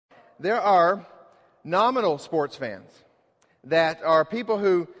there are nominal sports fans that are people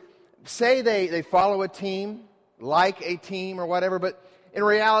who say they follow a team, like a team or whatever, but in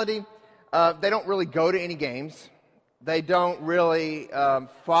reality, they don't really go to any games. They don't really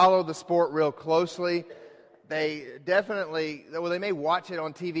follow the sport real closely. They definitely, well, they may watch it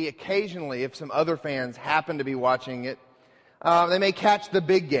on TV occasionally if some other fans happen to be watching it. They may catch the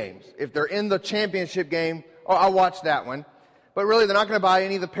big games. If they're in the championship game, oh, I'll watch that one. But really, they're not going to buy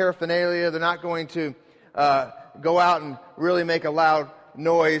any of the paraphernalia. They're not going to go out and really make a loud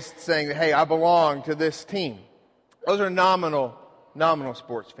noise saying, hey, I belong to this team. Those are nominal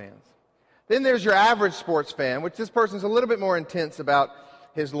sports fans. Then there's your average sports fan, which this person's a little bit more intense about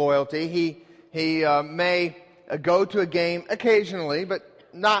his loyalty. He may go to a game occasionally, but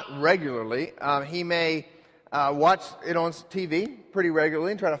not regularly. He may watch it on TV pretty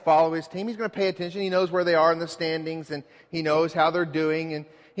regularly and try to follow his team. He's going to pay attention. He knows where they are in the standings, and he knows how they're doing. And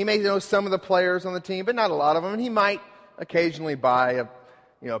he may know some of the players on the team, but not a lot of them. And he might occasionally buy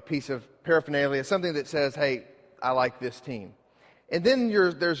a piece of paraphernalia, something that says, hey, I like this team. And then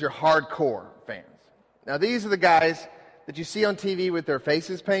there's your hardcore fans. Now, these are the guys that you see on TV with their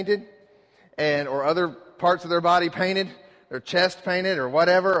faces painted or other parts of their body painted, their chest painted or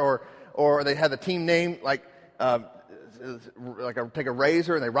whatever, or they have the team name take a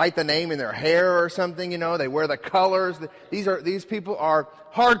razor and they write the name in their hair or something, they wear the colors. These people are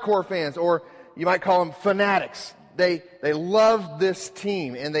hardcore fans, or you might call them fanatics. They love this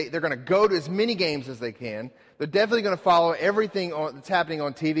team, and they're going to go to as many games as they can. They're definitely going to follow everything that's happening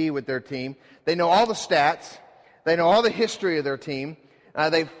on TV with their team. They know all the stats. They know all the history of their team.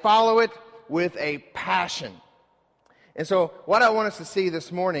 They follow it with a passion. And so what I want us to see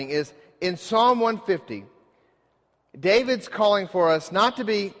this morning is in Psalm 150, David's calling for us not to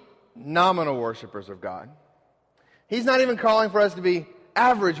be nominal worshipers of God. He's not even calling for us to be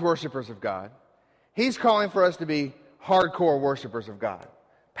average worshipers of God. He's calling for us to be hardcore worshipers of God.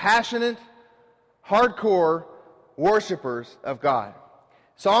 Passionate, hardcore worshipers of God.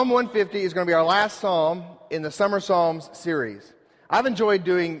 Psalm 150 is going to be our last psalm in the Summer Psalms series. I've enjoyed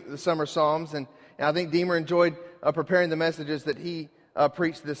doing the Summer Psalms, and I think Deemer enjoyed preparing the messages that he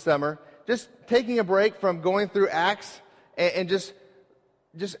preached this summer. Just taking a break from going through Acts and just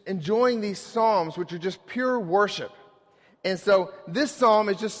enjoying these psalms, which are just pure worship. And so this psalm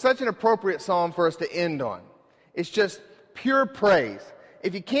is just such an appropriate psalm for us to end on. It's just pure praise.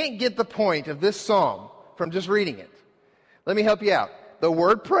 If you can't get the point of this psalm from just reading it, let me help you out. The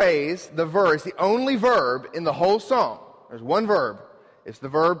word praise, the verb, is the only verb in the whole psalm. There's one verb. It's the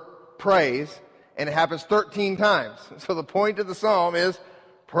verb praise, and it happens 13 times. So the point of the psalm is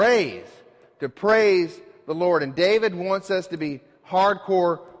praise, to praise the Lord. And David wants us to be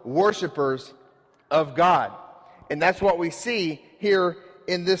hardcore worshipers of God. And that's what we see here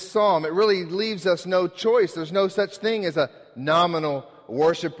in this psalm. It really leaves us no choice. There's no such thing as a nominal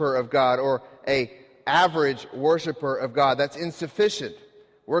worshiper of God or a average worshiper of God. That's insufficient.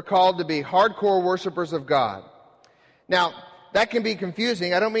 We're called to be hardcore worshipers of God. Now, that can be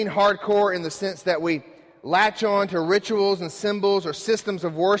confusing. I don't mean hardcore in the sense that we latch on to rituals and symbols or systems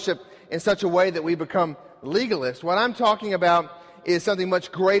of worship in such a way that we become legalists. What I'm talking about is something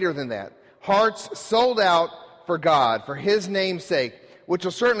much greater than that. Hearts sold out for God, for His name's sake, which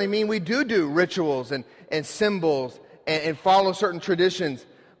will certainly mean we do rituals and symbols and follow certain traditions.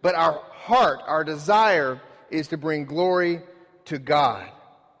 But our heart, our desire, is to bring glory to God.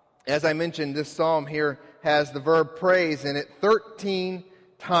 As I mentioned, this psalm here has the verb praise in it 13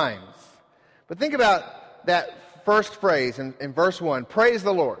 times. But think about that first phrase in verse 1, praise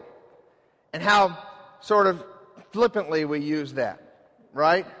the Lord, and how sort of flippantly we use that,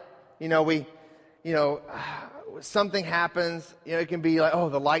 right? Something happens, it can be like, oh,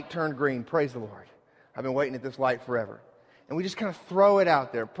 the light turned green, praise the Lord. I've been waiting at this light forever. And we just kind of throw it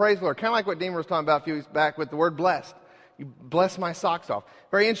out there, praise the Lord. Kind of like what Deemer was talking about a few weeks back with the word blessed. You bless my socks off.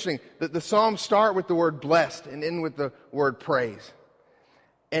 Very interesting that the Psalms start with the word blessed and end with the word praise.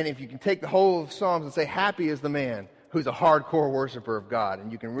 And if you can take the whole of Psalms and say, happy is the man who's a hardcore worshiper of God,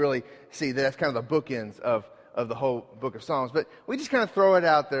 and you can really see that that's kind of the bookends of the whole book of Psalms. But we just kind of throw it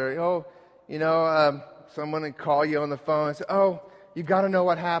out there. Someone would call you on the phone and say, oh, you got to know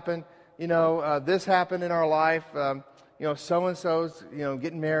what happened. This happened in our life. So-and-so's,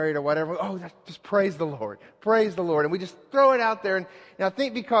 getting married or whatever. Oh, just praise the Lord. Praise the Lord. And we just throw it out there. And I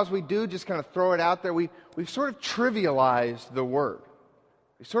think because we do just kind of throw it out there, we've sort of trivialized the word.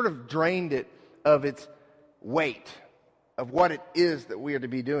 We sort of drained it of its weight, of what it is that we are to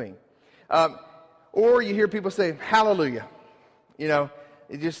be doing. Or you hear people say, hallelujah.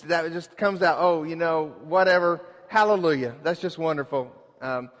 It just comes out, whatever, hallelujah. That's just wonderful.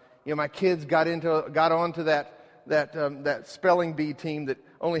 My kids got onto that spelling bee team that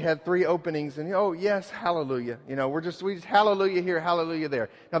only had 3 openings, and oh yes, hallelujah. We just hallelujah here, hallelujah there.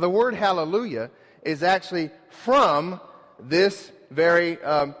 Now the word hallelujah is actually from this very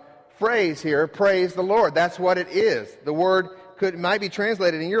phrase here, praise the Lord. That's what it is. The word might be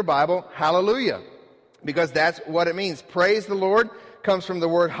translated in your Bible, hallelujah, because that's what it means. Praise the Lord comes from the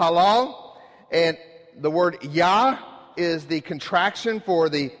word halal, and the word Yah is the contraction for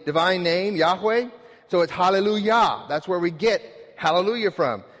the divine name, Yahweh. So it's hallelujah. That's where we get hallelujah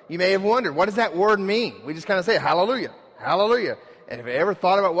from. You may have wondered, what does that word mean? We just kind of say hallelujah, hallelujah. And have you ever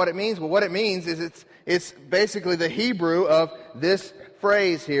thought about what it means? Well, what it means is it's basically the Hebrew of this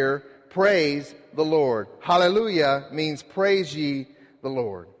phrase here, praise the Lord. Hallelujah means praise ye the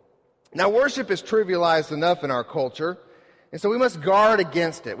Lord. Now, worship is trivialized enough in our culture, and so we must guard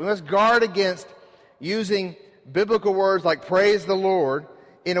against it. We must guard against using biblical words like praise the Lord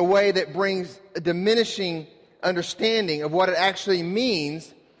in a way that brings a diminishing understanding of what it actually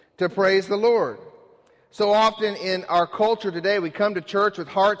means to praise the Lord. So often in our culture today, we come to church with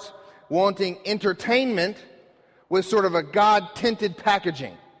hearts wanting entertainment with sort of a God-tinted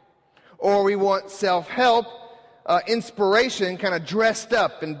packaging. Or we want self-help, inspiration kind of dressed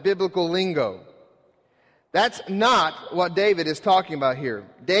up in biblical lingo. That's not what David is talking about here.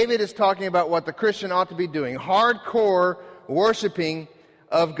 David is talking about what the Christian ought to be doing, hardcore worshiping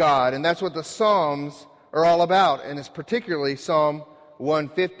of God. And that's what the Psalms are all about, and it's particularly Psalm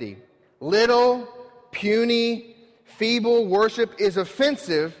 150. Little, puny, feeble worship is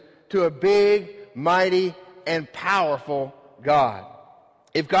offensive to a big, mighty, and powerful God.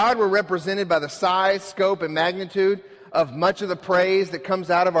 If God were represented by the size, scope, and magnitude of much of the praise that comes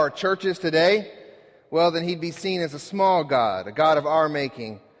out of our churches today, well, then he'd be seen as a small God, a God of our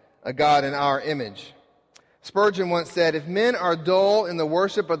making, a God in our image. Spurgeon once said, if men are dull in the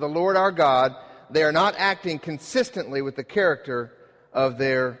worship of the Lord our God, they are not acting consistently with the character of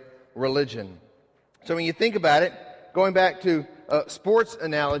their religion. So when you think about it, going back to a sports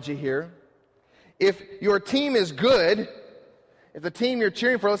analogy here, if your team is good, if the team you're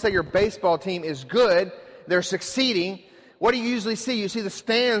cheering for, let's say your baseball team is good, they're succeeding, what do you usually see? You see the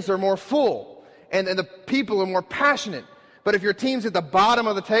stands are more full, and the people are more passionate. But if your team's at the bottom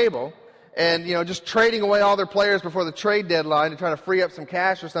of the table, and just trading away all their players before the trade deadline to try to free up some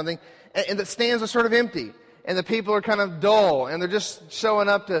cash or something, and the stands are sort of empty, and the people are kind of dull, and they're just showing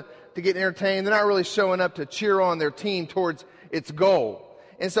up to get entertained. They're not really showing up to cheer on their team towards its goal.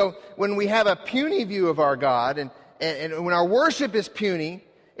 And so when we have a puny view of our God, and when our worship is puny,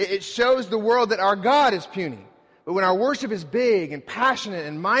 it shows the world that our God is puny. But when our worship is big and passionate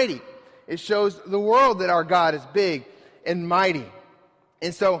and mighty, it shows the world that our God is big and mighty.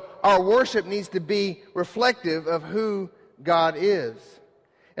 And so our worship needs to be reflective of who God is.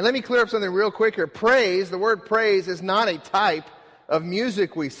 And let me clear up something real quick here. Praise, the word praise, is not a type of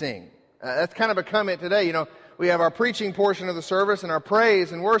music we sing. That's kind of a comment today. We have our preaching portion of the service and our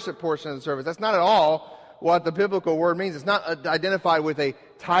praise and worship portion of the service. That's not at all what the biblical word means. It's not identified with a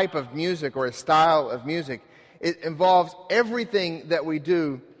type of music or a style of music. It involves everything that we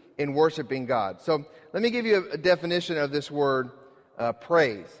do in worshiping God. So let me give you a definition of this word,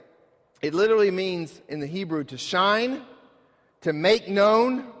 praise. It literally means in the Hebrew to shine, to make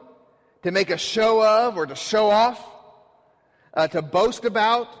known, to make a show of or to show off, to boast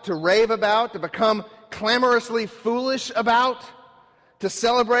about, to rave about, to become clamorously foolish about, to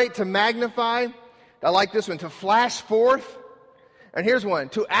celebrate, to magnify. I like this one, to flash forth. And here's one,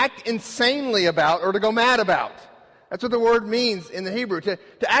 to act insanely about or to go mad about. That's what the word means in the Hebrew, to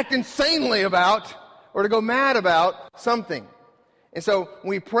act insanely about or to go mad about something. And so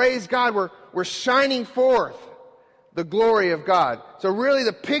when we praise God, we're shining forth the glory of God. So really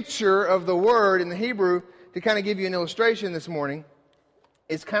the picture of the word in the Hebrew, to kind of give you an illustration this morning,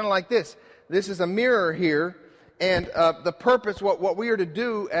 is kind of like this. This is a mirror here, and the purpose, what we are to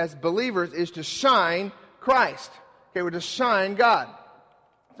do as believers is to shine Christ. Okay, we're to shine God.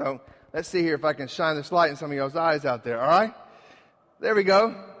 So let's see here if I can shine this light in some of y'all's eyes out there, all right? There we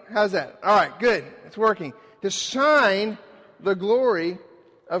go. How's that? All right, good. It's working. To shine the glory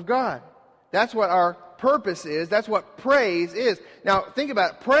of God. That's what our purpose is. That's what praise is. Now, think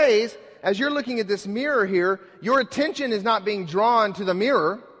about it. Praise, as you're looking at this mirror here, your attention is not being drawn to the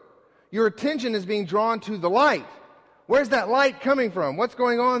mirror. Your attention is being drawn to the light. Where's that light coming from? What's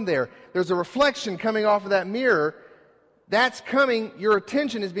going on there? There's a reflection coming off of that mirror. That's coming, your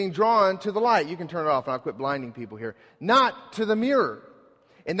attention is being drawn to the light. You can turn it off and I'll quit blinding people here. Not to the mirror.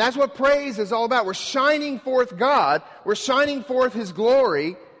 And that's what praise is all about. We're shining forth God. We're shining forth His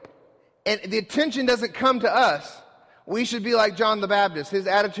glory. And the attention doesn't come to us. We should be like John the Baptist. His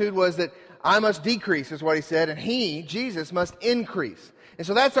attitude was that I must decrease, is what he said, and he, Jesus, must increase. And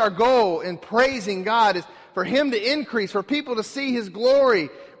so that's our goal in praising God, is for him to increase, for people to see his glory.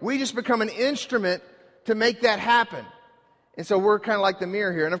 We just become an instrument to make that happen. And so we're kind of like the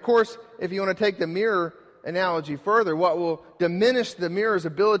mirror here. And of course, if you want to take the mirror analogy further, what will diminish the mirror's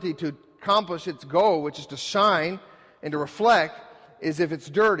ability to accomplish its goal, which is to shine and to reflect, is if it's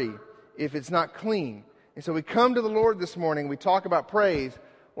dirty, if it's not clean. And so we come to the Lord this morning, we talk about praise.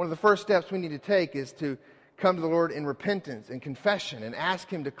 One of the first steps we need to take is to come to the Lord in repentance and confession and ask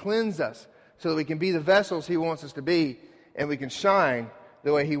him to cleanse us so that we can be the vessels he wants us to be and we can shine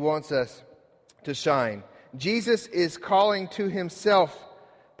the way he wants us to shine. Jesus is calling to himself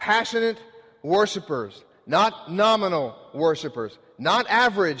passionate worshipers, not nominal worshipers, not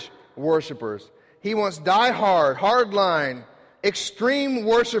average worshipers. He wants die-hard, hardline, extreme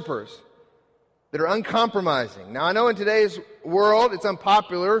worshipers that are uncompromising. Now, I know in today's world it's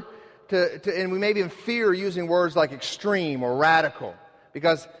unpopular and we maybe even fear using words like extreme or radical,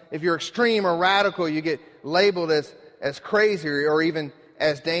 because if you're extreme or radical, you get labeled as crazy or even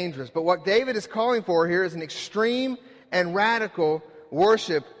as dangerous. But what David is calling for here is an extreme and radical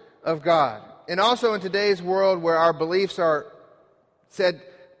worship of God. And also in today's world where our beliefs are said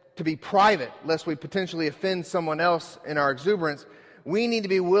to be private, lest we potentially offend someone else in our exuberance, we need to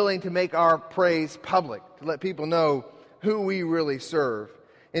be willing to make our praise public, to let people know who we really serve.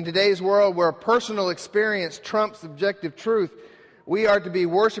 In today's world where personal experience trumps subjective truth, we are to be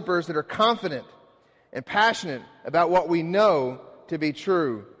worshipers that are confident and passionate about what we know to be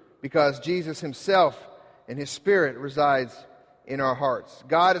true, because Jesus himself and his Spirit resides in our hearts.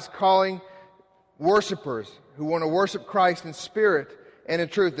 God is calling worshipers who want to worship Christ in spirit and in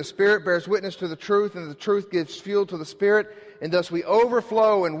truth. The Spirit bears witness to the truth, and the truth gives fuel to the Spirit, and thus we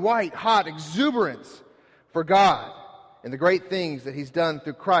overflow in white-hot exuberance for God and the great things that he's done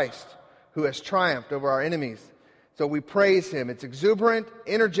through Christ, who has triumphed over our enemies. So we praise him. It's exuberant,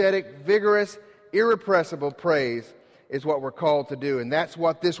 energetic, vigorous, irrepressible praise is what we're called to do. And that's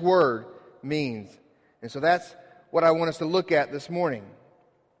what this word means. And so that's what I want us to look at this morning.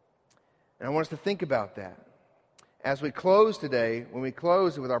 And I want us to think about that. As we close today, when we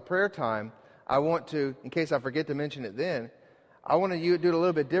close with our prayer time, I want to, in case I forget to mention it then, I want to do it a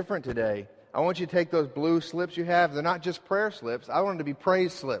little bit different today. I want you to take those blue slips you have. They're not just prayer slips. I want them to be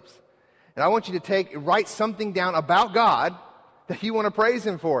praise slips. And I want you to write something down about God that you want to praise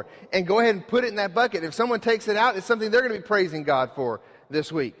him for. And go ahead and put it in that bucket. If someone takes it out, it's something they're going to be praising God for this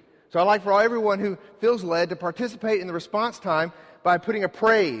week. So I'd like for everyone who feels led to participate in the response time by putting a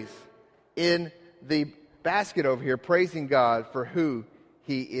praise in the basket over here, praising God for who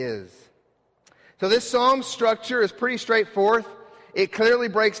he is. So this psalm structure is pretty straightforward. It clearly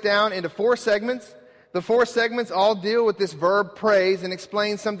breaks down into 4 segments. The 4 segments all deal with this verb praise and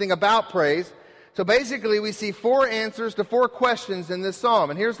explain something about praise. So basically we see 4 answers to 4 questions in this psalm.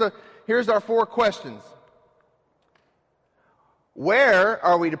 And here's our 4 questions. Where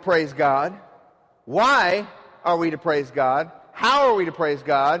are we to praise God? Why are we to praise God? How are we to praise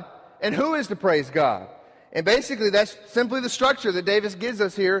God? And who is to praise God? And basically that's simply the structure that David gives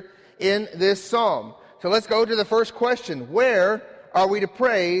us here in this psalm. So let's go to the first question. Where are we to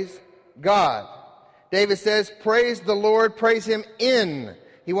praise God? David says, praise the Lord, praise him in.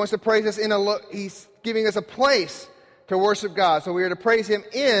 He wants to praise us he's giving us a place to worship God. So we are to praise him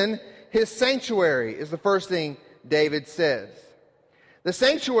in his sanctuary, is the first thing David says. The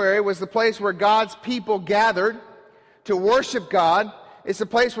sanctuary was the place where God's people gathered to worship God. It's the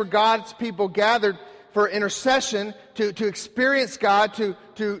place where God's people gathered for intercession, to experience God,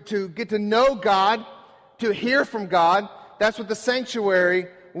 to get to know God, to hear from God. That's what the sanctuary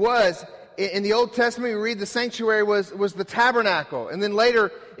was. In the Old Testament, we read the sanctuary was the tabernacle, and then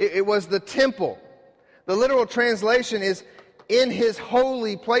later it was the temple. The literal translation is in his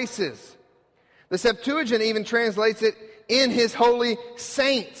holy places. The Septuagint even translates it in his holy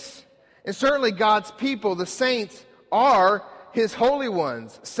saints. And certainly God's people, the saints, are his holy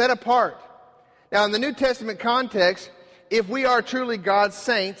ones, set apart. Now in the New Testament context, if we are truly God's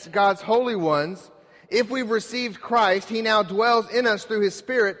saints, God's holy ones, if we've received Christ, he now dwells in us through his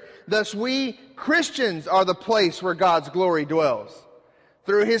Spirit. Thus we Christians are the place where God's glory dwells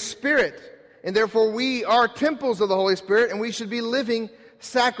through his Spirit. And therefore we are temples of the Holy Spirit, and we should be living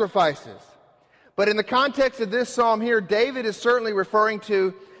sacrifices. But in the context of this psalm here, David is certainly referring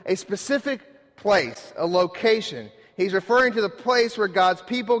to a specific place, a location. He's referring to the place where God's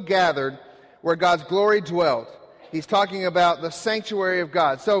people gathered, where God's glory dwelt. He's talking about the sanctuary of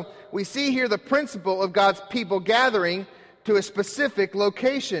God. So we see here the principle of God's people gathering to a specific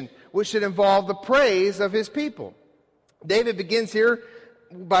location, which should involve the praise of his people. David begins here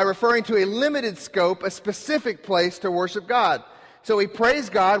by referring to a limited scope, a specific place to worship God. So we praise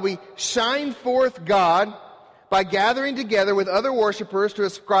God, we shine forth God by gathering together with other worshipers to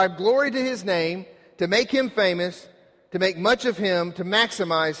ascribe glory to His name, to make Him famous, to make much of Him, to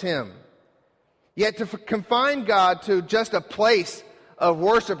maximize Him. Yet to confine God to just a place of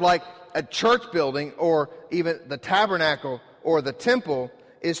worship like a church building or even the tabernacle or the temple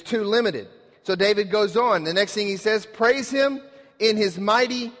is too limited. So David goes on. The next thing he says, praise Him in His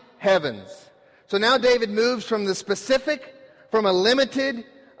mighty heavens. So now David moves from the specific, from a limited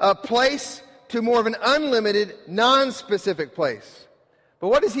place to more of an unlimited, non-specific place. But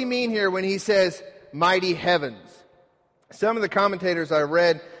what does he mean here when he says mighty heavens? Some of the commentators I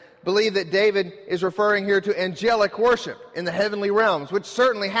read believe that David is referring here to angelic worship in the heavenly realms, which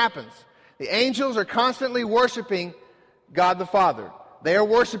certainly happens. The angels are constantly worshiping God the Father. They are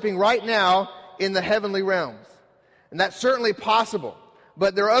worshiping right now in the heavenly realms. And that's certainly possible.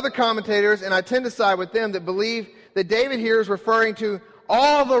 But there are other commentators, and I tend to side with them, that believe that David here is referring to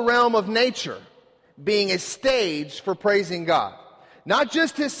all the realm of nature being a stage for praising God. Not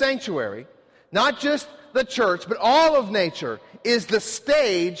just His sanctuary, not just the church, but all of nature is the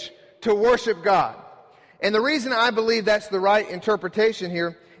stage to worship God. And the reason I believe that's the right interpretation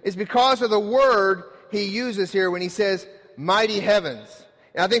here is because of the word he uses here when he says mighty heavens.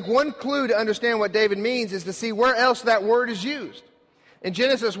 And I think one clue to understand what David means is to see where else that word is used. In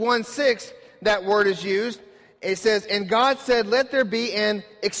Genesis 1:6, that word is used. It says, and God said, let there be an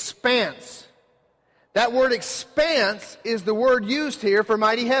expanse. That word expanse is the word used here for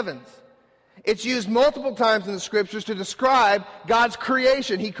mighty heavens. It's used multiple times in the Scriptures to describe God's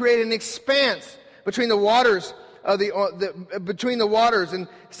creation. He created an expanse between the waters between the waters and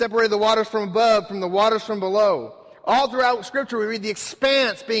separated the waters from above from the waters from below. All throughout Scripture we read the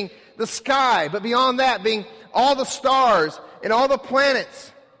expanse being the sky, but beyond that being all the stars and all the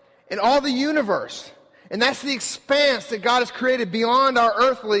planets and all the universe. And that's the expanse that God has created beyond our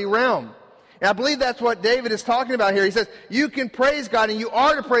earthly realm. And I believe that's what David is talking about here. He says, you can praise God and you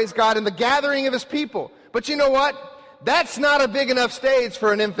are to praise God in the gathering of His people. But you know what? That's not a big enough stage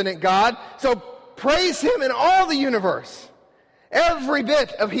for an infinite God. So praise Him in all the universe. Every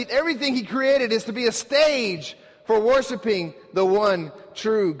bit of everything He created is to be a stage for worshiping the one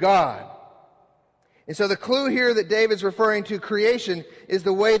true God. And so the clue here that David's referring to creation is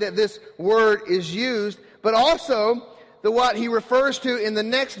the way that this word is used, but also what he refers to in the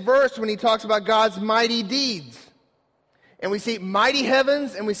next verse when he talks about God's mighty deeds. And we see mighty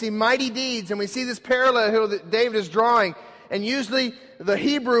heavens and we see mighty deeds, and we see this parallel that David is drawing. And usually the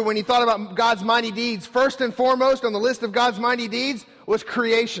Hebrew, when he thought about God's mighty deeds, first and foremost on the list of God's mighty deeds was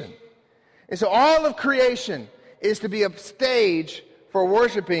creation. And so all of creation is to be a stage for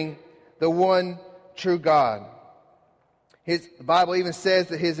worshiping the one true God. The Bible even says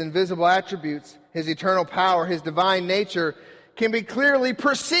that His invisible attributes, His eternal power, His divine nature can be clearly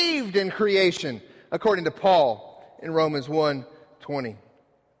perceived in creation, according to Paul in Romans 1:20.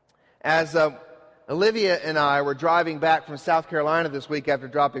 As Olivia and I were driving back from South Carolina this week after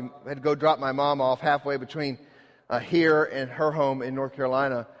had to go drop my mom off halfway between here and her home in North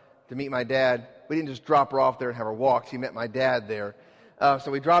Carolina to meet my dad. We didn't just drop her off there and have her walk. She met my dad there.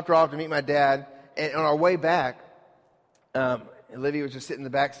 So we dropped her off to meet my dad. And on our way back, Olivia was just sitting in the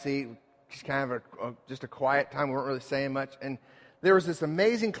back seat. Just kind of just a quiet time. We weren't really saying much. And there was this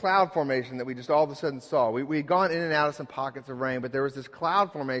amazing cloud formation that we just all of a sudden saw. We had gone in and out of some pockets of rain, but there was this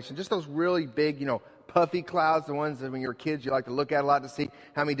cloud formation, just those really big, puffy clouds, the ones that when you were kids you like to look at a lot to see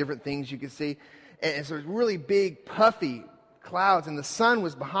how many different things you could see. And so it was really big, puffy clouds, and the sun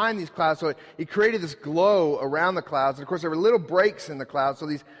was behind these clouds, so it created this glow around the clouds. And of course, there were little breaks in the clouds, so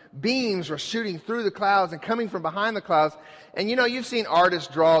these beams were shooting through the clouds and coming from behind the clouds. And you've seen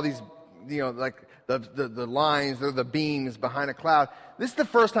artists draw these, like the lines or the beams behind a cloud. This is the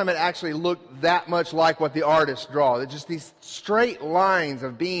first time it actually looked that much like what the artists draw. It's just these straight lines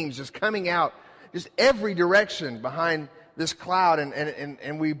of beams just coming out, just every direction behind this cloud,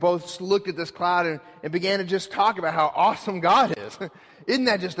 and we both looked at this cloud and began to just talk about how awesome God is. Isn't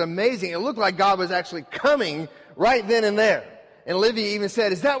that just amazing? It looked like God was actually coming right then and there. And Olivia even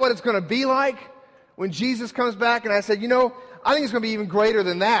said, is that what it's going to be like when Jesus comes back? And I said, I think it's going to be even greater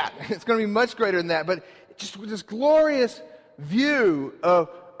than that. It's going to be much greater than that. But just with this glorious view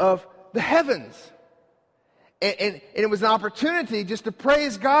of the heavens. And it was an opportunity just to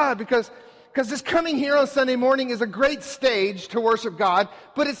praise God because this coming here on Sunday morning is a great stage to worship God,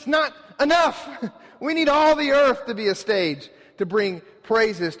 but it's not enough. We need all the earth to be a stage to bring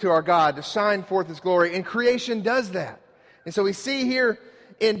praises to our God, to shine forth His glory, and creation does that. And so we see here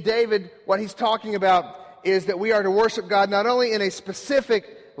in David what he's talking about is that we are to worship God not only in a specific,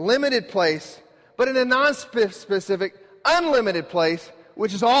 limited place, but in a non-specific, unlimited place,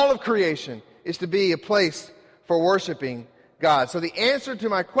 which is all of creation, is to be a place for worshiping God. So the answer to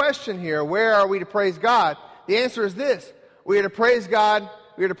my question here, where are we to praise God? The answer is this. We are to praise God,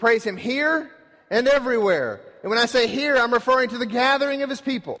 we are to praise Him here and everywhere. And when I say here, I'm referring to the gathering of His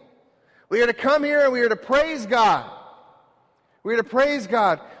people. We are to come here and we are to praise God. We are to praise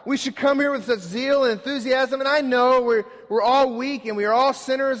God. We should come here with such zeal and enthusiasm. And I know we're all weak and we are all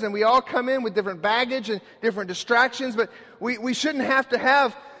sinners and we all come in with different baggage and different distractions. But we shouldn't have to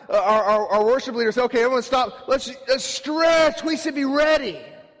have our worship leaders say, okay, everyone stop. Let's stretch. We should be ready.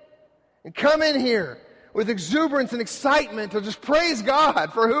 And come in here with exuberance and excitement to just praise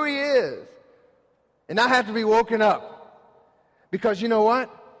God for who He is. And not have to be woken up. Because you know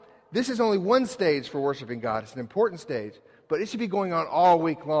what? This is only one stage for worshiping God. It's an important stage. But it should be going on all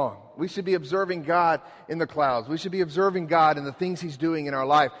week long. We should be observing God in the clouds. We should be observing God in the things He's doing in our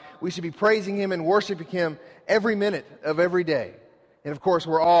life. We should be praising Him and worshiping Him every minute of every day. And of course,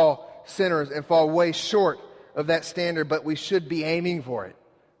 we're all sinners and fall way short of that standard, but we should be aiming for it.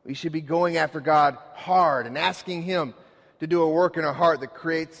 We should be going after God hard and asking Him to do a work in our heart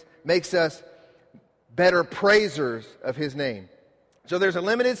that makes us better praisers of His name. So there's a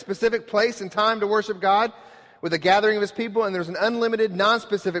limited, specific place and time to worship God with a gathering of His people, and there's an unlimited,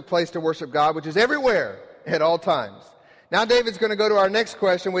 non-specific place to worship God, which is everywhere at all times. Now David's going to go to our next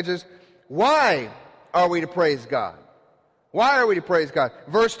question, which is, why are we to praise God? Why are we to praise God?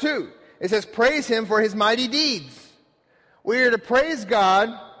 Verse 2, it says, praise Him for His mighty deeds. We are to praise God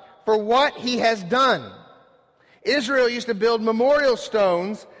for what He has done. Israel used to build memorial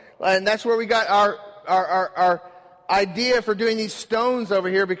stones, and that's where we got our idea for doing these stones over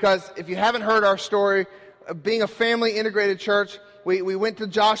here, because if you haven't heard our story, being a family integrated church, we went to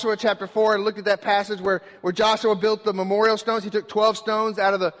Joshua chapter 4 and looked at that passage where Joshua built the memorial stones. He took 12 stones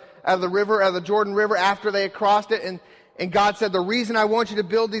out of the river, out of the Jordan River after they had crossed it, and God said, the reason I want you to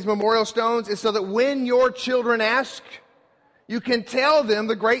build these memorial stones is so that when your children ask, you can tell them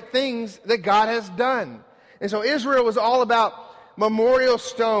the great things that God has done. And so Israel was all about memorial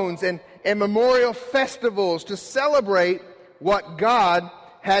stones and memorial festivals to celebrate what God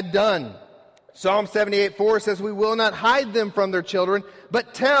had done. Psalm 78:4 says, we will not hide them from their children,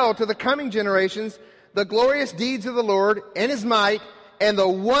 but tell to the coming generations the glorious deeds of the Lord and His might and the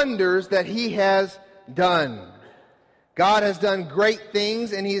wonders that He has done. God has done great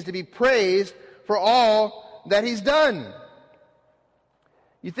things, and He is to be praised for all that He's done.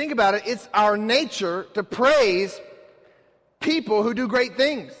 You think about it, it's our nature to praise people who do great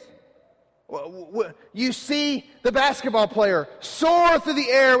things. You see the basketball player soar through the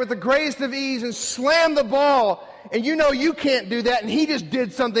air with the greatest of ease and slam the ball, and you know you can't do that, and he just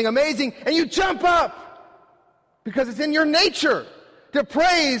did something amazing, and you jump up because it's in your nature to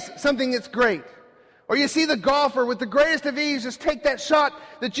praise something that's great. Or you see the golfer with the greatest of ease just take that shot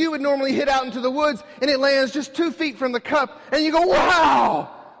that you would normally hit out into the woods, and it lands just 2 feet from the cup, and you go, wow,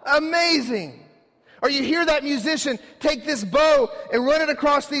 amazing. Or you hear that musician take this bow and run it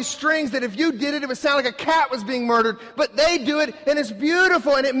across these strings that if you did it, it would sound like a cat was being murdered. But they do it, and it's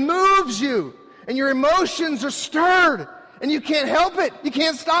beautiful, and it moves you. And your emotions are stirred, and you can't help it. You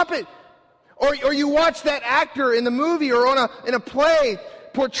can't stop it. Or you watch that actor in the movie or in a play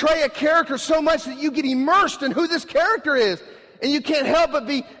portray a character so much that you get immersed in who this character is. And you can't help but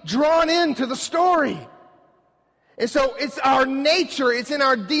be drawn into the story. And so it's our nature, it's in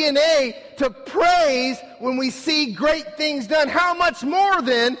our DNA to praise when we see great things done. How much more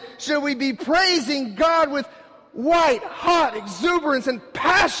then should we be praising God with white, hot exuberance and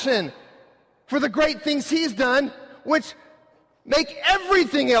passion for the great things He's done, which make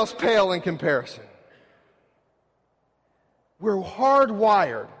everything else pale in comparison? We're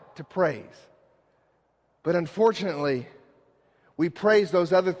hardwired to praise. But unfortunately, we praise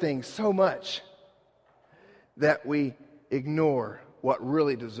those other things so much that we ignore what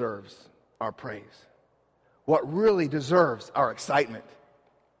really deserves our praise, what really deserves our excitement.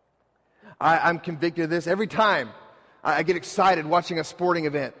 I'm convicted of this. Every time I get excited watching a sporting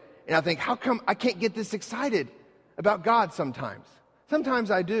event, and I think, how come I can't get this excited about God sometimes? Sometimes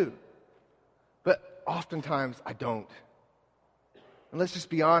I do, but oftentimes I don't. And let's just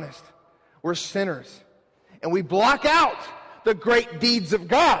be honest. We're sinners, and we block out the great deeds of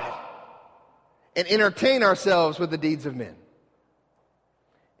God and entertain ourselves with the deeds of men.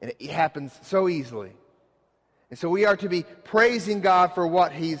 And it happens so easily. And so we are to be praising God for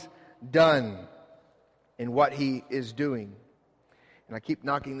what He's done and what He is doing. And I keep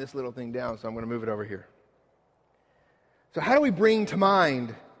knocking this little thing down, so I'm going to move it over here. So how do we bring to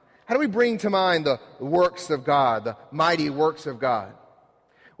mind How do we bring to mind the works of God, the mighty works of God?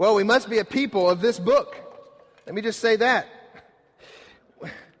 Well, we must be a people of this book. Let me just say that.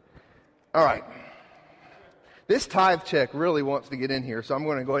 All right. This tithe check really wants to get in here, so I'm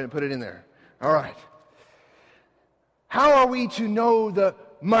going to go ahead and put it in there. All right. How are we to know the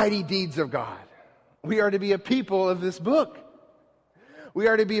mighty deeds of God? We are to be a people of this book. We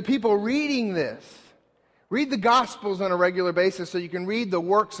are to be a people reading this. Read the Gospels on a regular basis so you can read the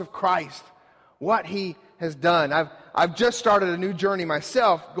works of Christ, what He has done. I've just started a new journey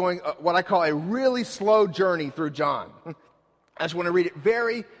myself, going what I call a really slow journey through John. I just want to read it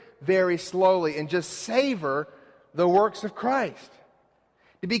very, very slowly and just savor the works of Christ.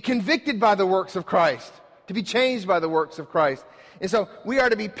 To be convicted by the works of Christ. To be changed by the works of Christ. And so we are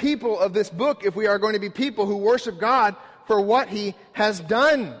to be people of this book if we are going to be people who worship God for what He has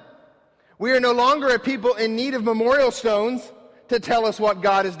done. We are no longer a people in need of memorial stones to tell us what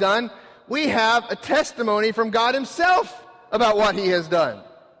God has done. We have a testimony from God Himself about what He has done.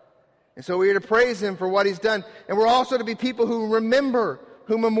 And so we are to praise Him for what He's done. And we're also to be people who remember,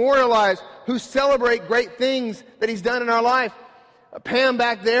 who memorialize, who celebrate great things that He's done in our life. Pam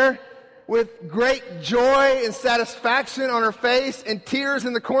back there, with great joy and satisfaction on her face and tears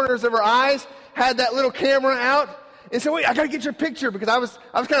in the corners of her eyes, had that little camera out. And so, wait, I got to get your picture because I was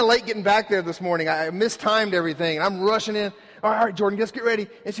kind of late getting back there this morning. I mistimed everything, and I'm rushing in. All right, Jordan, let's get ready.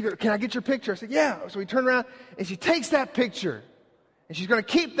 And she goes, can I get your picture? I said, yeah. So we turn around, and she takes that picture. And she's going to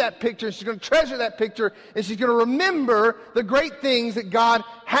keep that picture, and she's going to treasure that picture, and she's going to remember the great things that God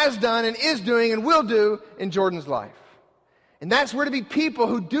has done and is doing and will do in Jordan's life. And that's where to be people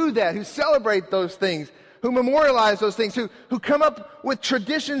who do that, who celebrate those things, who memorialize those things, who come up with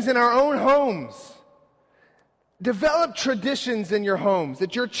traditions in our own homes. Develop traditions in your homes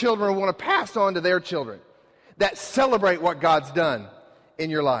that your children want to pass on to their children that celebrate what God's done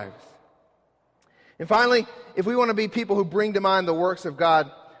in your lives. And finally, if we want to be people who bring to mind the works of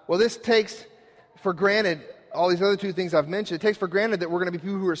God, well, this takes for granted all these other two things I've mentioned. It takes for granted that we're going to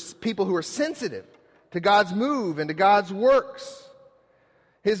be people who are sensitive to God's move and to God's works.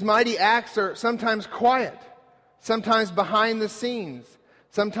 His mighty acts are sometimes quiet, sometimes behind the scenes.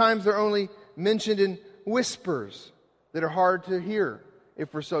 Sometimes they're only mentioned in whispers that are hard to hear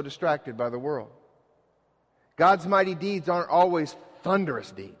if we're so distracted by the world. God's mighty deeds aren't always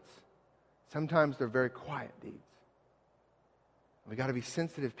thunderous deeds. Sometimes they're very quiet deeds. We've got to be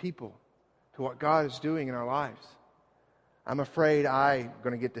sensitive people to what God is doing in our lives. I'm afraid I'm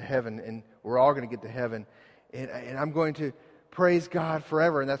going to get to heaven, and we're all going to get to heaven, and I'm going to praise God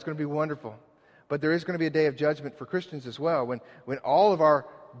forever, and that's going to be wonderful. But there is going to be a day of judgment for Christians as well, when all of our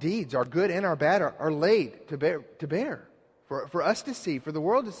deeds, our good and our bad, are laid to bear for us to see, for the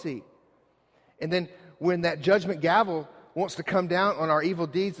world to see. And then when that judgment gavel wants to come down on our evil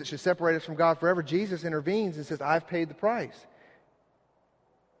deeds that should separate us from God forever, Jesus intervenes and says, I've paid the price.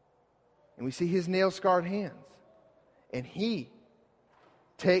 And we see His nail-scarred hands. And He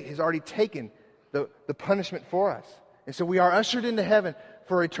has already taken the punishment for us. And so we are ushered into heaven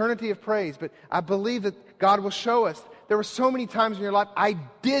for eternity of praise. But I believe that God will show us. There were so many times in your life, I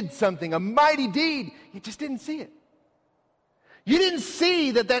did something, a mighty deed. You just didn't see it. You didn't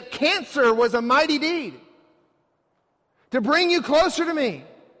see that cancer was a mighty deed to bring you closer to me.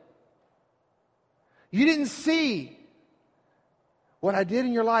 You didn't see what I did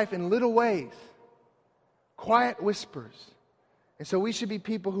in your life in little ways, quiet whispers. And so we should be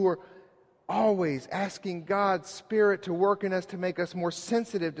people who are always asking God's Spirit to work in us to make us more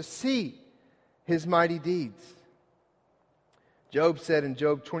sensitive to see His mighty deeds. Job said in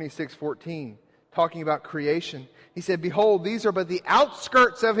Job 26:14, talking about creation, he said, behold, these are but the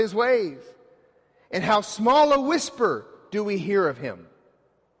outskirts of His ways, and how small a whisper do we hear of Him.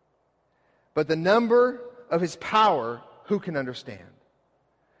 But the number of His power, who can understand?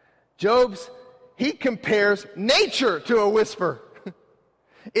 He compares nature to a whisper.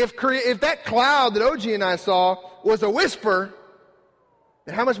 If that cloud that OG and I saw was a whisper,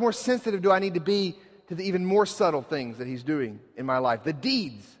 then how much more sensitive do I need to be to the even more subtle things that He's doing in my life, the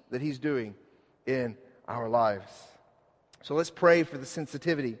deeds that He's doing in our lives? So let's pray for the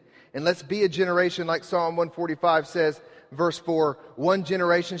sensitivity. And let's be a generation like Psalm 145 says, verse 4, one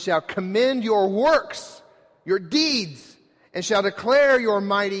generation shall commend your works, your deeds, and shall declare your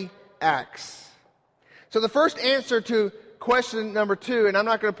mighty acts. So the first answer to question number 2, and I'm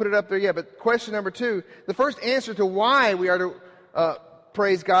not going to put it up there yet, but question number 2, the first answer to why we are to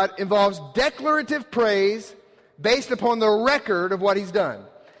praise God involves declarative praise based upon the record of what He's done.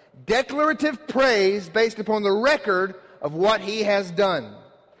 Declarative praise based upon the record of what He has done.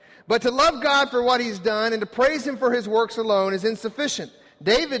 But to love God for what He's done and to praise Him for His works alone is insufficient.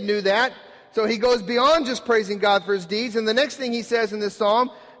 David knew that, so he goes beyond just praising God for his deeds. And the next thing he says in this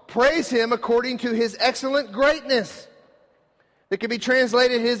psalm, praise him according to his excellent greatness. It can be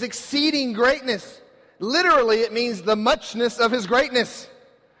translated his exceeding greatness. Literally, it means the muchness of his greatness.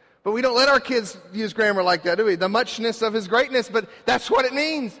 But we don't let our kids use grammar like that, do we? The muchness of his greatness, but that's what it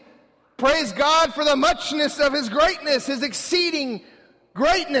means. Praise God for the muchness of his greatness, his exceeding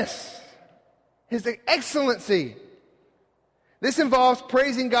greatness, his excellency. This involves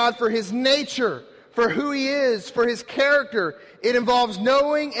praising God for his nature, for who he is, for his character. It involves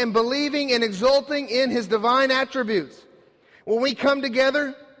knowing and believing and exulting in his divine attributes. When we come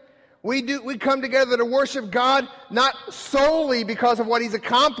together, we come together to worship God not solely because of what he's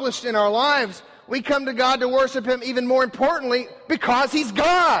accomplished in our lives. We come to God to worship him even more importantly because he's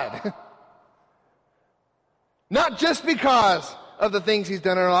God. Not just because of the things he's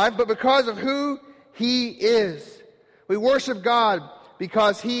done in our life, but because of who he is. We worship God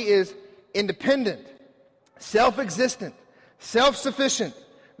because he is independent, self-existent, self-sufficient,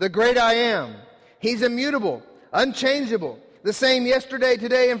 the great I am. He's immutable, unchangeable, the same yesterday,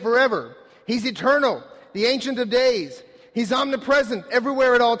 today, and forever. He's eternal, the Ancient of Days. He's omnipresent,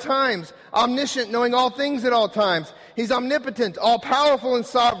 everywhere at all times, omniscient, knowing all things at all times. He's omnipotent, all-powerful and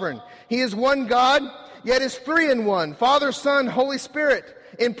sovereign. He is one God, yet is three in one, Father, Son, Holy Spirit,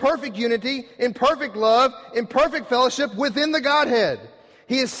 in perfect unity, in perfect love, in perfect fellowship within the Godhead.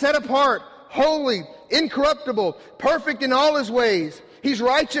 He is set apart, holy, incorruptible, perfect in all his ways. He's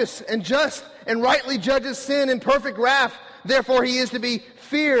righteous and just and rightly judges sin in perfect wrath. Therefore he is to be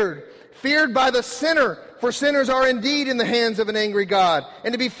feared by the sinner, for sinners are indeed in the hands of an angry God,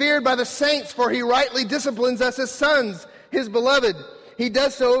 and to be feared by the saints, for he rightly disciplines us as sons, his beloved. He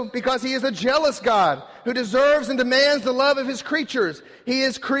does so because he is a jealous God who deserves and demands the love of his creatures. He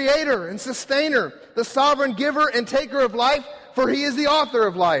is creator and sustainer, the sovereign giver and taker of life, for he is the author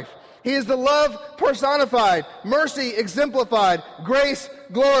of life. He is the love personified, mercy exemplified, grace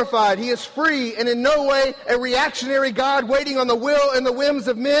glorified. He is free and in no way a reactionary God waiting on the will and the whims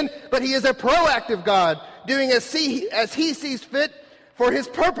of men, but he is a proactive God, doing as he sees fit, for his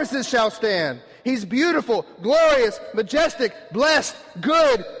purposes shall stand. He's beautiful, glorious, majestic, blessed,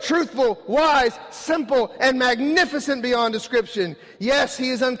 good, truthful, wise, simple, and magnificent beyond description. Yes, he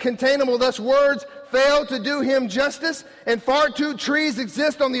is uncontainable, thus words fail to do him justice, and far too trees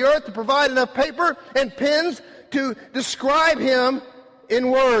exist on the earth to provide enough paper and pens to describe him in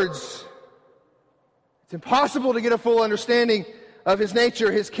words. It's impossible to get a full understanding of his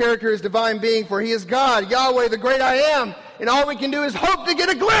nature, his character, his divine being, for he is God, Yahweh, the great I am, and all we can do is hope to get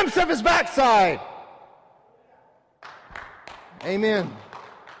a glimpse of his backside. Amen.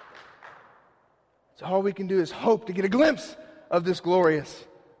 So all we can do is hope to get a glimpse of this glorious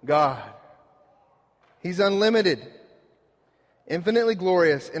God. He's unlimited, infinitely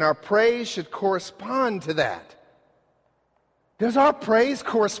glorious, and our praise should correspond to that. Does our praise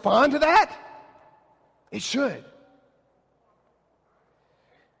correspond to that? It should.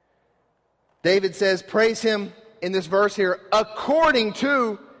 David says, praise him in this verse here, according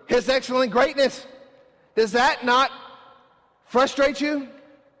to his excellent greatness. Does that not frustrate you?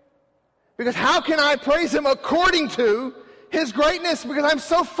 Because how can I praise him according to his greatness? Because I'm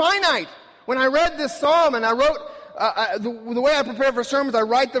so finite. When I read this psalm and I wrote, the way I prepare for sermons, I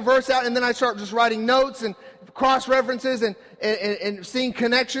write the verse out and then I start just writing notes and cross-references and seeing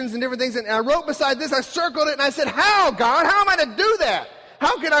connections and different things. And I wrote beside this, I circled it and I said, how, God? How am I to do that?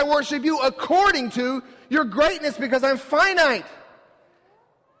 How can I worship you according to your greatness? Because I'm finite.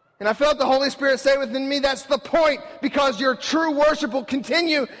 And I felt the Holy Spirit say within me, that's the point, because your true worship will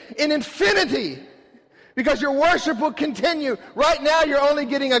continue in infinity. Because your worship will continue. Right now you're only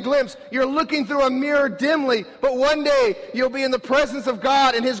getting a glimpse. You're looking through a mirror dimly. But one day you'll be in the presence of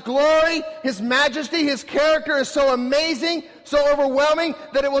God, and his glory, his majesty, his character is so amazing, so overwhelming,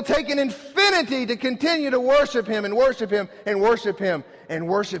 that it will take an infinity to continue to worship him and worship him and worship him and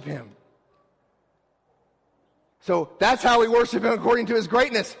worship him. So that's how we worship him according to his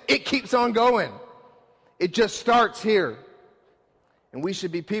greatness. It keeps on going. It just starts here. And we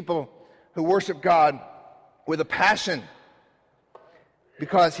should be people who worship God with a passion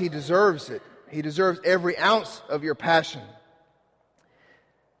because he deserves it. He deserves every ounce of your passion.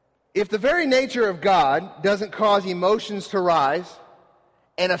 If the very nature of God doesn't cause emotions to rise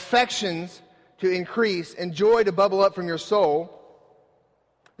and affections to increase and joy to bubble up from your soul,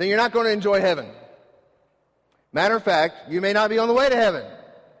 then you're not going to enjoy heaven. Matter of fact, you may not be on the way to heaven.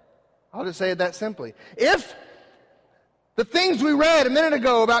 I'll just say it that simply. If the things we read a minute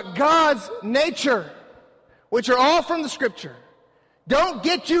ago about God's nature, which are all from the Scripture, don't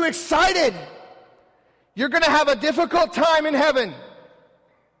get you excited, you're going to have a difficult time in heaven.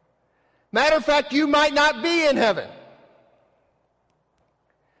 Matter of fact, you might not be in heaven.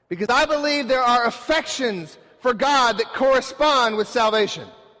 Because I believe there are affections for God that correspond with salvation.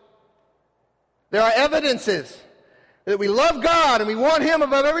 There are evidences that we love God and we want Him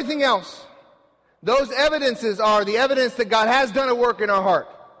above everything else. Those evidences are the evidence that God has done a work in our heart.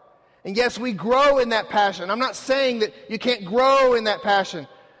 And yes, we grow in that passion. I'm not saying that you can't grow in that passion,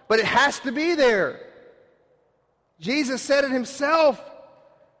 but it has to be there. Jesus said it Himself.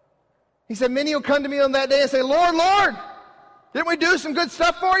 He said, many will come to me on that day and say, Lord, Lord, didn't we do some good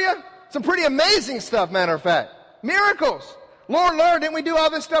stuff for you? Some pretty amazing stuff, matter of fact. Miracles. Lord, Lord, didn't we do all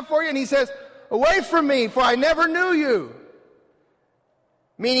this stuff for you? And He says, away from me, for I never knew you.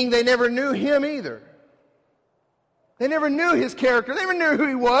 Meaning they never knew Him either. They never knew His character. They never knew who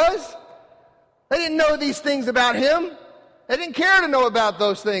He was. They didn't know these things about Him. They didn't care to know about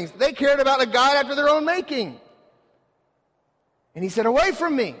those things. They cared about a God after their own making. And He said, away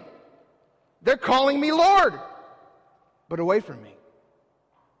from me. They're calling me Lord, but away from me.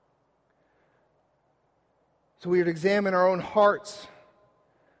 So we are to examine our own hearts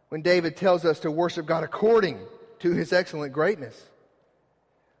when David tells us to worship God according to His excellent greatness.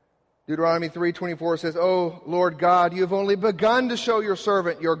 Deuteronomy 3:24 says, "O Lord God, you have only begun to show your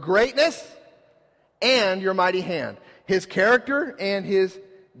servant your greatness and your mighty hand, His character and His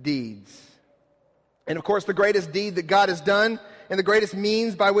deeds." And of course, the greatest deed that God has done and the greatest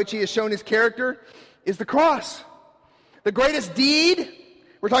means by which He has shown His character is the cross. The greatest deed,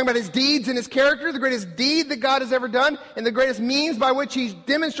 we're talking about His deeds and His character, the greatest deed that God has ever done and the greatest means by which He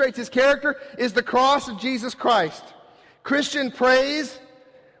demonstrates His character is the cross of Jesus Christ. Christian praise,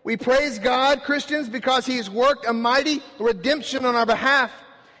 we praise God, Christians, because He has worked a mighty redemption on our behalf.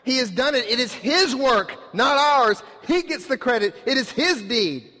 He has done it. It is His work, not ours. He gets the credit. It is His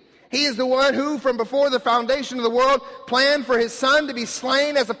deed. He is the one who, from before the foundation of the world, planned for His Son to be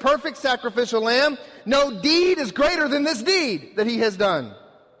slain as a perfect sacrificial lamb. No deed is greater than this deed that He has done.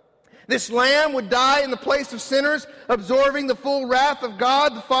 This lamb would die in the place of sinners, absorbing the full wrath of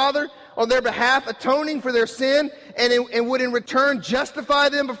God the Father on their behalf, atoning for their sin, and would in return justify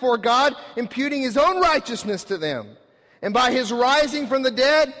them before God, imputing His own righteousness to them. And by His rising from the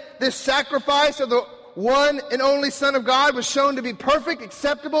dead, this sacrifice of the one and only Son of God was shown to be perfect,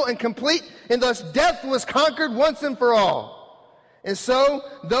 acceptable, and complete, and thus death was conquered once and for all. And so,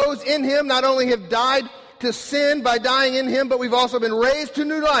 those in Him not only have died to sin by dying in Him, but we've also been raised to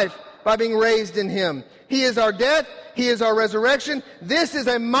new life by being raised in Him. He is our death. He is our resurrection. This is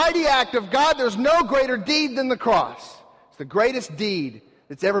a mighty act of God. There's no greater deed than the cross. It's the greatest deed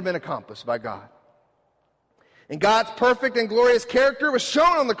that's ever been accomplished by God. And God's perfect and glorious character was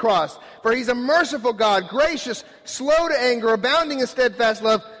shown on the cross. For He's a merciful God, gracious, slow to anger, abounding in steadfast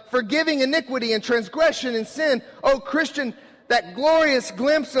love, forgiving iniquity and transgression and sin. Oh, Christian, that glorious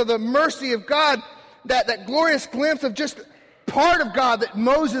glimpse of the mercy of God, that glorious glimpse of just part of God that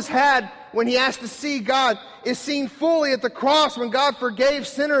Moses had when he asked to see God is seen fully at the cross when God forgave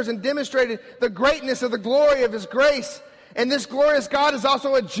sinners and demonstrated the greatness of the glory of His grace. And this glorious God is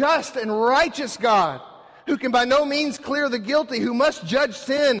also a just and righteous God, who can by no means clear the guilty, who must judge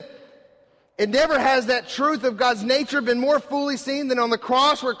sin. And never has that truth of God's nature been more fully seen than on the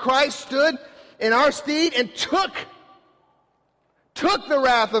cross, where Christ stood in our stead and took the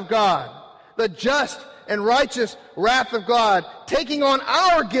wrath of God, the just and righteous wrath of God, taking on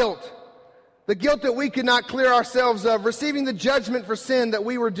our guilt, the guilt that we could not clear ourselves of, receiving the judgment for sin that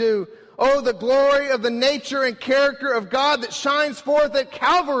we were due. Oh, the glory of the nature and character of God that shines forth at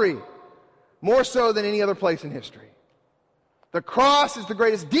Calvary, more so than any other place in history. The cross is the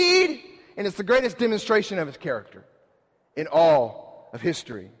greatest deed, and it's the greatest demonstration of His character in all of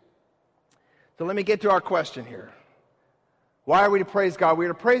history. So let me get to our question here. Why are we to praise God? We are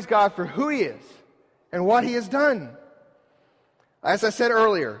to praise God for who He is and what He has done. As I said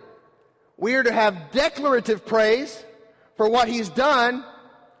earlier, we are to have declarative praise for what He's done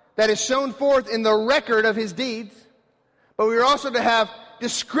that is shown forth in the record of His deeds, but we are also to have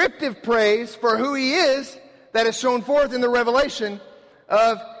descriptive praise for who He is that is shown forth in the revelation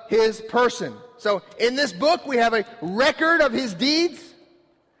of His person. So in this book we have a record of His deeds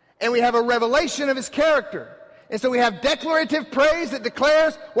and we have a revelation of His character. And so we have declarative praise that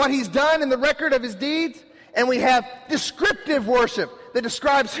declares what He's done in the record of His deeds, and we have descriptive worship that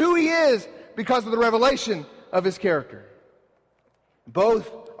describes who He is because of the revelation of His character. Both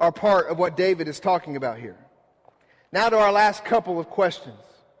are part of what David is talking about here. Now to our last couple of questions.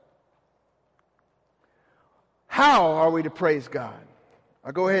 How are we to praise God?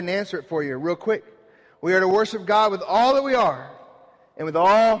 I'll go ahead and answer it for you real quick. We are to worship God with all that we are and with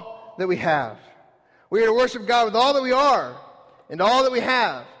all that we have. We are to worship God with all that we are and all that we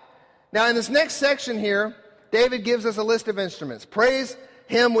have. Now, in this next section here, David gives us a list of instruments. Praise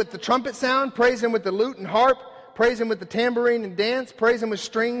him with the trumpet sound, praise him with the lute and harp, praise him with the tambourine and dance, praise him with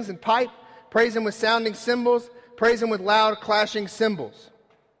strings and pipe, praise him with sounding cymbals, praise him with loud clashing cymbals.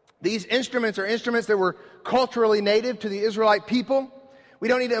 These instruments are instruments that were culturally native to the Israelite people. We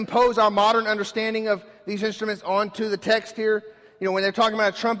don't need to impose our modern understanding of these instruments onto the text here. You know, when they're talking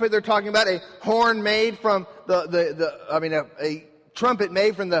about a trumpet, they're talking about a horn made from a trumpet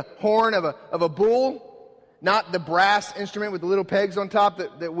made from the horn of a bull, not the brass instrument with the little pegs on top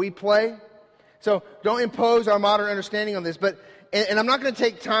that we play. So don't impose our modern understanding on this. And I'm not going to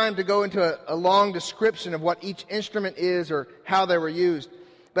take time to go into a long description of what each instrument is or how they were used.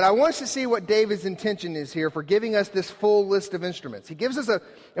 But I want us to see what David's intention is here for giving us this full list of instruments. He gives us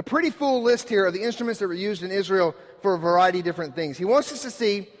a pretty full list here of the instruments that were used in Israel for a variety of different things. He wants us to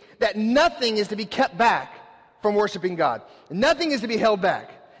see that nothing is to be kept back from worshiping God. Nothing is to be held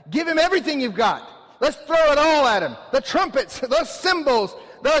back. Give him everything you've got. Let's throw it all at him. The trumpets, the cymbals,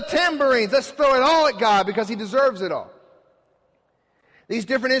 the tambourines. Let's throw it all at God because he deserves it all. These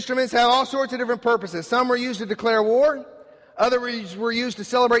different instruments have all sorts of different purposes. Some were used to declare war. Others were used to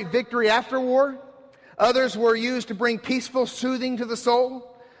celebrate victory after war. Others were used to bring peaceful soothing to the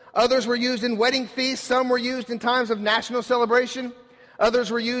soul. Others were used in wedding feasts. Some were used in times of national celebration.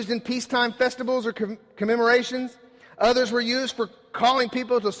 Others were used in peacetime festivals or commemorations. Others were used for calling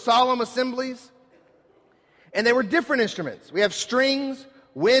people to solemn assemblies. And they were different instruments. We have strings,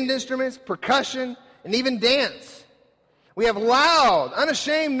 wind instruments, percussion, and even dance. We have loud,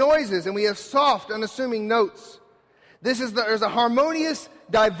 unashamed noises, and we have soft, unassuming notes. There's a harmonious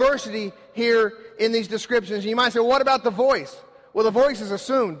diversity here in these descriptions. And you might say, well, what about the voice? Well, the voice is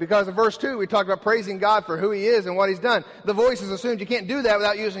assumed because of verse 2, we talked about praising God for who he is and what he's done. The voice is assumed. You can't do that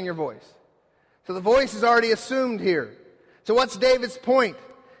without using your voice. So the voice is already assumed here. So what's David's point?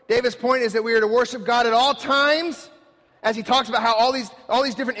 David's point is that we are to worship God at all times, as he talks about how all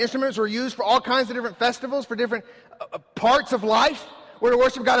these different instruments were used for all kinds of different festivals, for different parts of life. We're to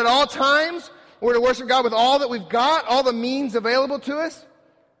worship God at all times. We're to worship God with all that we've got, all the means available to us.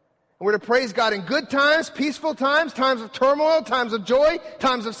 We're to praise God in good times, peaceful times, times of turmoil, times of joy,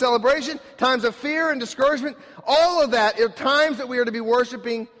 times of celebration, times of fear and discouragement. All of that are times that we are to be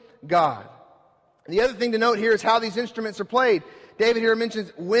worshiping God. And the other thing to note here is how these instruments are played. David here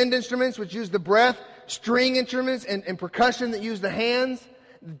mentions wind instruments, which use the breath, string instruments and percussion that use the hands,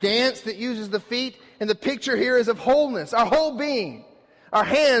 dance that uses the feet. And the picture here is of wholeness, our whole being. Our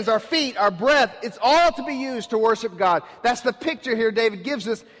hands, our feet, our breath, it's all to be used to worship God. That's the picture here David gives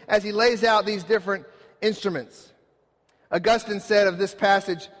us as he lays out these different instruments. Augustine said of this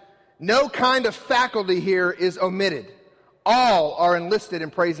passage, no kind of faculty here is omitted. All are enlisted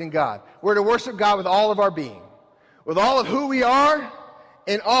in praising God. We're to worship God with all of our being, with all of who we are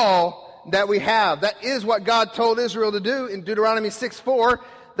and all that we have. That is what God told Israel to do in Deuteronomy 6:4.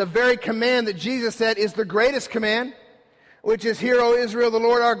 The very command that Jesus said is the greatest command, which is, hear, O Israel, the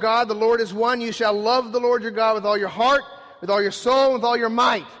Lord our God, the Lord is one. You shall love the Lord your God with all your heart, with all your soul, with all your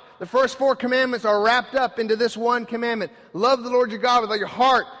might. The first 4 commandments are wrapped up into this one commandment. Love the Lord your God with all your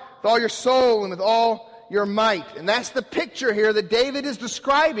heart, with all your soul, and with all your might. And that's the picture here that David is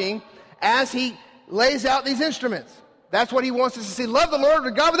describing as he lays out these instruments. That's what he wants us to see. Love the Lord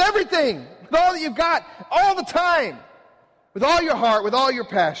your God with everything, with all that you've got, all the time, with all your heart, with all your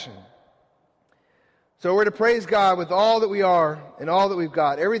passion. So we're to praise God with all that we are and all that we've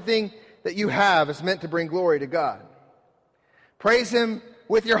got. Everything that you have is meant to bring glory to God. Praise him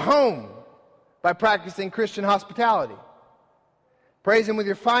with your home by practicing Christian hospitality. Praise him with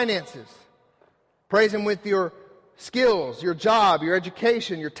your finances. Praise him with your skills, your job, your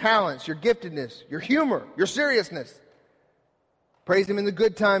education, your talents, your giftedness, your humor, your seriousness. Praise him in the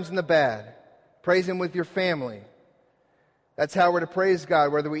good times and the bad. Praise him with your family. That's how we're to praise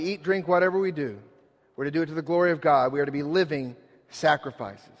God, whether we eat, drink, whatever we do. We're to do it to the glory of God. We are to be living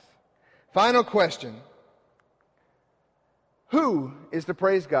sacrifices. Final question. Who is to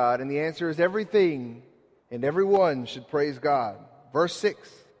praise God? And the answer is everything and everyone should praise God. Verse 6.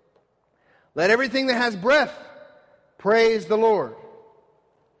 Let everything that has breath praise the Lord.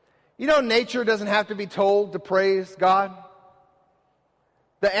 You know, nature doesn't have to be told to praise God.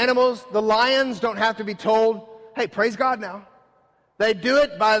 The animals, the lions, don't have to be told, hey, praise God now. They do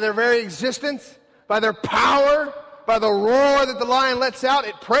it by their very existence. By their power, by the roar that the lion lets out,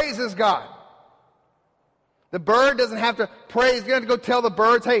 it praises God. The bird doesn't have to praise. You don't have to go tell the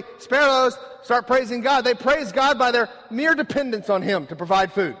birds, hey, sparrows, start praising God. They praise God by their mere dependence on him to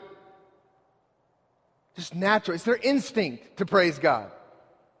provide food. Just natural. It's their instinct to praise God.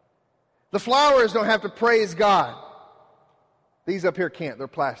 The flowers don't have to praise God. These up here can't. They're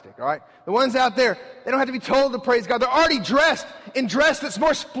plastic, all right? The ones out there, they don't have to be told to praise God. They're already dressed in dress that's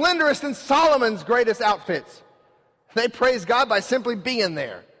more splendorous than Solomon's greatest outfits. They praise God by simply being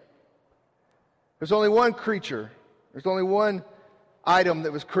there. There's only one creature, there's only one item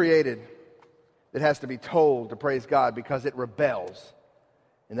that was created that has to be told to praise God because it rebels,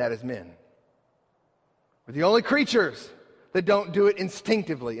 and that is men. We're the only creatures that don't do it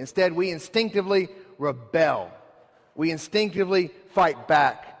instinctively. Instead, we instinctively rebel. We instinctively fight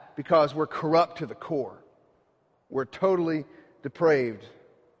back because we're corrupt to the core. We're totally depraved.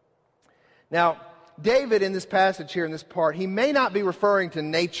 Now, David in this passage here, in this part, he may not be referring to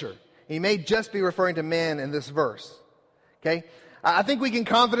nature. He may just be referring to man in this verse. Okay? I think we can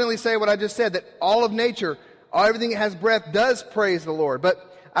confidently say what I just said, that all of nature, everything that has breath does praise the Lord. But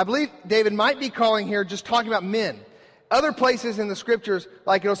I believe David might be calling here just talking about men. Other places in the scriptures,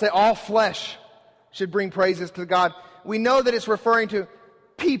 like it'll say all flesh should bring praises to God. We know that it's referring to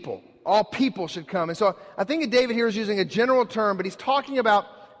people. All people should come. And so I think that David here is using a general term, but he's talking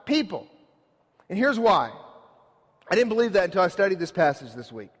about people. And here's why. I didn't believe that until I studied this passage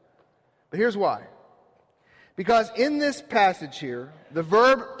this week. But here's why. Because in this passage here, the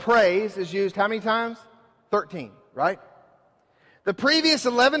verb praise is used how many times? 13, right? The previous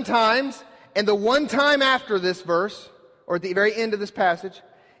 11 times and the one time after this verse, or at the very end of this passage,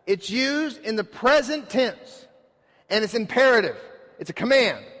 it's used in the present tense. And it's imperative. It's a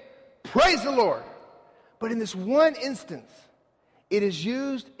command. Praise the Lord. But in this one instance, it is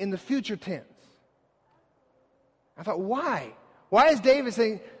used in the future tense. I thought, why? Why is David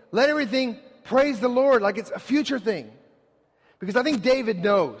saying, let everything praise the Lord like it's a future thing? Because I think David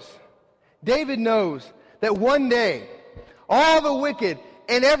knows. David knows that one day, all the wicked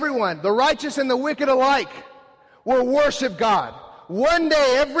and everyone, the righteous and the wicked alike, will worship God. One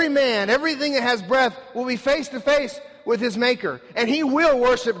day, every man, everything that has breath, will be face to face with his Maker, and he will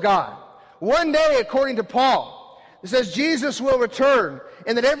worship God. One day, according to Paul, it says Jesus will return,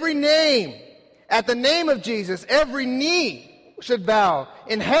 and that every name, at the name of Jesus, every knee should bow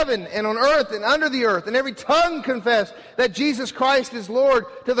in heaven and on earth and under the earth, and every tongue confess that Jesus Christ is Lord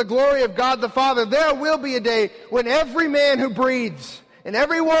to the glory of God the Father. There will be a day when every man who breathes and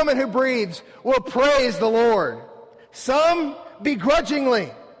every woman who breathes will praise the Lord. Some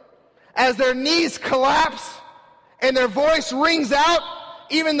begrudgingly, as their knees collapse and their voice rings out,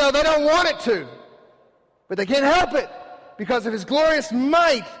 even though they don't want it to. But they can't help it because of His glorious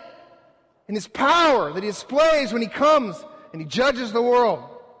might and His power that He displays when He comes and He judges the world.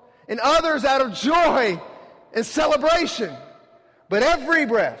 And others out of joy and celebration. But every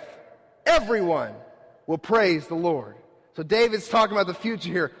breath, everyone will praise the Lord. So David's talking about the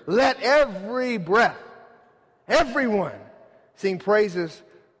future here. Let every breath, everyone, sing praises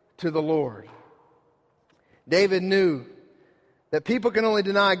to the Lord. David knew that people can only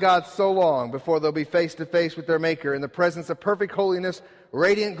deny God so long before they'll be face to face with their Maker in the presence of perfect holiness,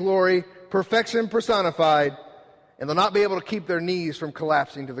 radiant glory, perfection personified, and they'll not be able to keep their knees from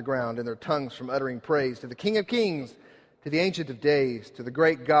collapsing to the ground and their tongues from uttering praise to the King of Kings, to the Ancient of Days, to the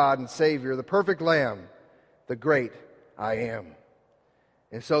great God and Savior, the perfect Lamb, the great I Am.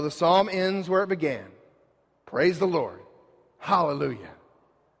 And so the psalm ends where it began. Praise the Lord. Hallelujah.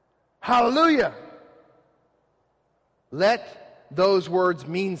 Hallelujah. Let those words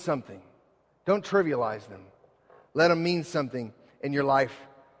mean something. Don't trivialize them. Let them mean something in your life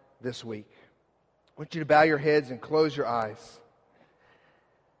this week. I want you to bow your heads and close your eyes.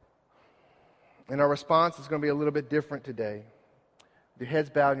 And our response is going to be a little bit different today. With your heads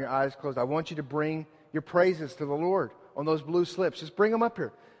bowed and your eyes closed, I want you to bring your praises to the Lord on those blue slips. Just bring them up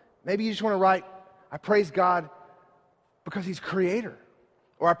here. Maybe you just want to write, I praise God because He's Creator.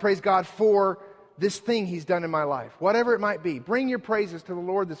 Or I praise God for this thing He's done in my life. Whatever it might be, bring your praises to the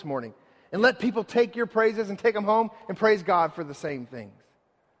Lord this morning. And let people take your praises and take them home and praise God for the same things.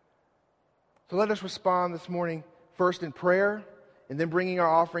 So let us respond this morning first in prayer and then bringing our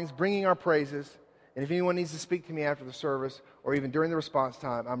offerings, bringing our praises. And if anyone needs to speak to me after the service or even during the response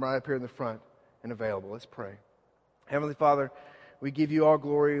time, I'm right up here in the front and available. Let's pray. Heavenly Father, we give You all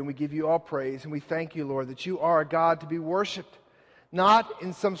glory and we give You all praise. And we thank You, Lord, that You are a God to be worshiped. Not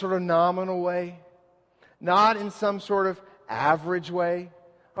in some sort of nominal way. Not in some sort of average way.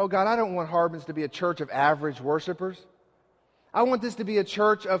 Oh God, I don't want Harbins to be a church of average worshipers. I want this to be a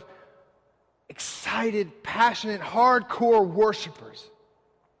church of excited, passionate, hardcore worshipers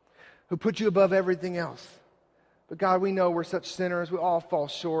who put You above everything else. But God, we know we're such sinners. We all fall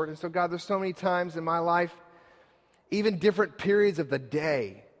short. And so God, there's so many times in my life, even different periods of the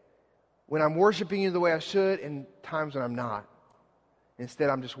day, when I'm worshiping You the way I should and times when I'm not. Instead,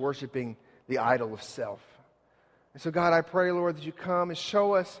 I'm just worshiping the idol of self. And so, God, I pray, Lord, that you come and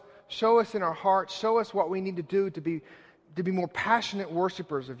show us in our hearts, show us what we need to do to be more passionate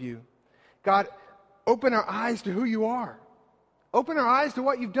worshipers of you. God, open our eyes to who you are. Open our eyes to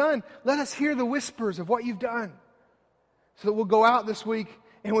what you've done. Let us hear the whispers of what you've done, so that we'll go out this week,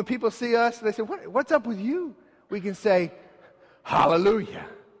 and when people see us, they say, what's up with you? We can say, hallelujah.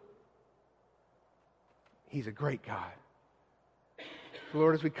 He's a great God.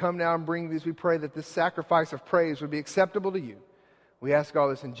 Lord, as we come now and bring these, we pray that this sacrifice of praise would be acceptable to you. We ask all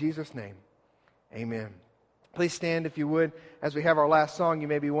this in Jesus' name. Amen. Please stand if you would. As we have our last song, you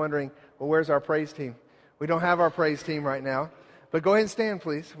may be wondering, well, where's our praise team? We don't have our praise team right now. But go ahead and stand,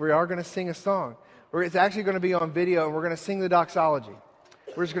 please. We are going to sing a song. It's actually going to be on video, and we're going to sing the doxology.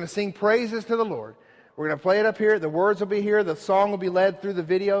 We're just going to sing praises to the Lord. We're going to play it up here. The words will be here. The song will be led through the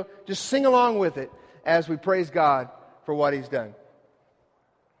video. Just sing along with it as we praise God for what He's done.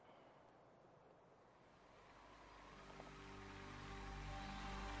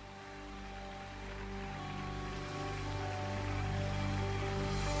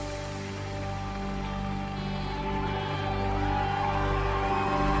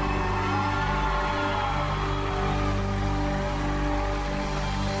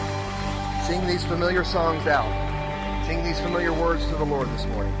 Sing these familiar songs out. Sing these familiar words to the Lord this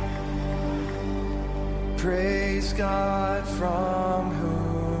morning. Praise God from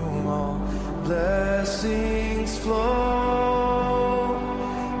whom all blessings flow.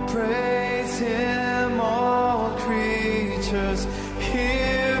 Praise Him, all creatures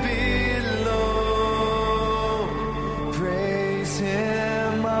here below. Praise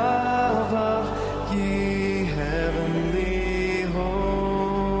Him above, ye heavenly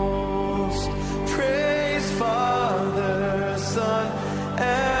hosts. Praise Father, Son,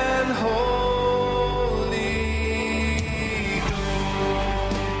 and Holy Ghost.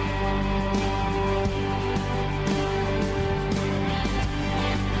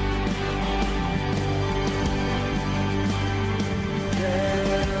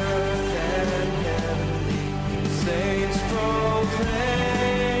 Earth and heavenly saints proclaim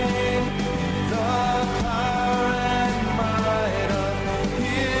the power and might of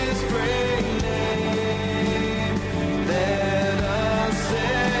His great name. Let us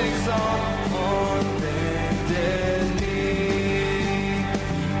exalt on bended knee.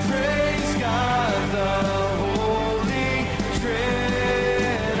 Praise God, the Holy Trinity.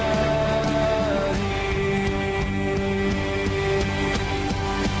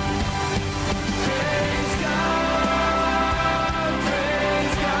 Praise God,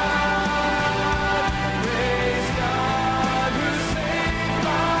 praise God, praise God who saved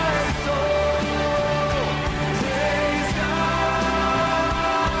my soul. Praise God,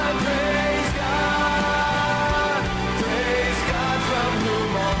 praise God, praise God from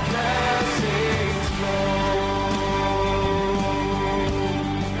whom all blessings flow.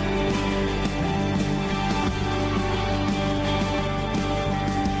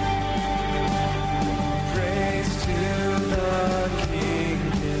 Praise to the King,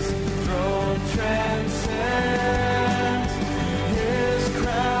 His throne transcends. His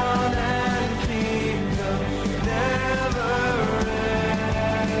crown and kingdom never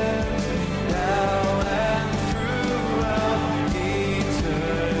ends. Now and throughout eternity,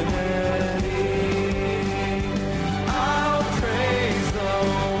 I'll praise the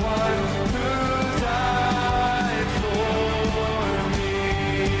one who died for me.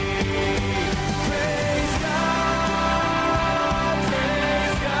 Praise God,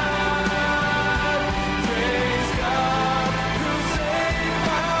 praise God, praise God who saved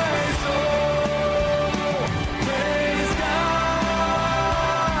my soul. Praise God,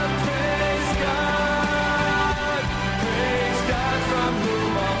 praise God, praise God from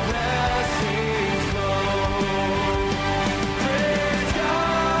whom all blessings flow. Praise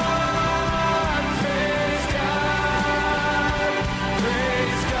God, praise God,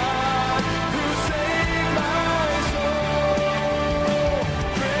 praise God who saved my soul.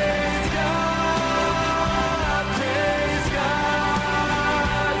 Praise God, praise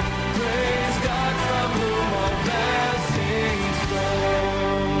God, praise God from whom all blessings flow.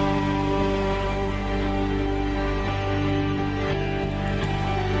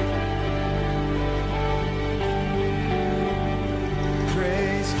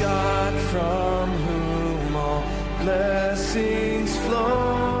 Praise God from whom all blessings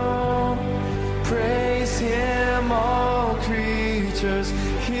flow. Praise Him, all creatures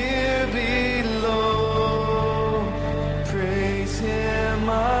here below. Praise Him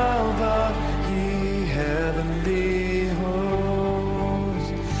above, ye heavenly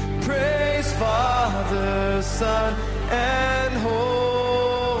hosts. Praise Father, Son, and Holy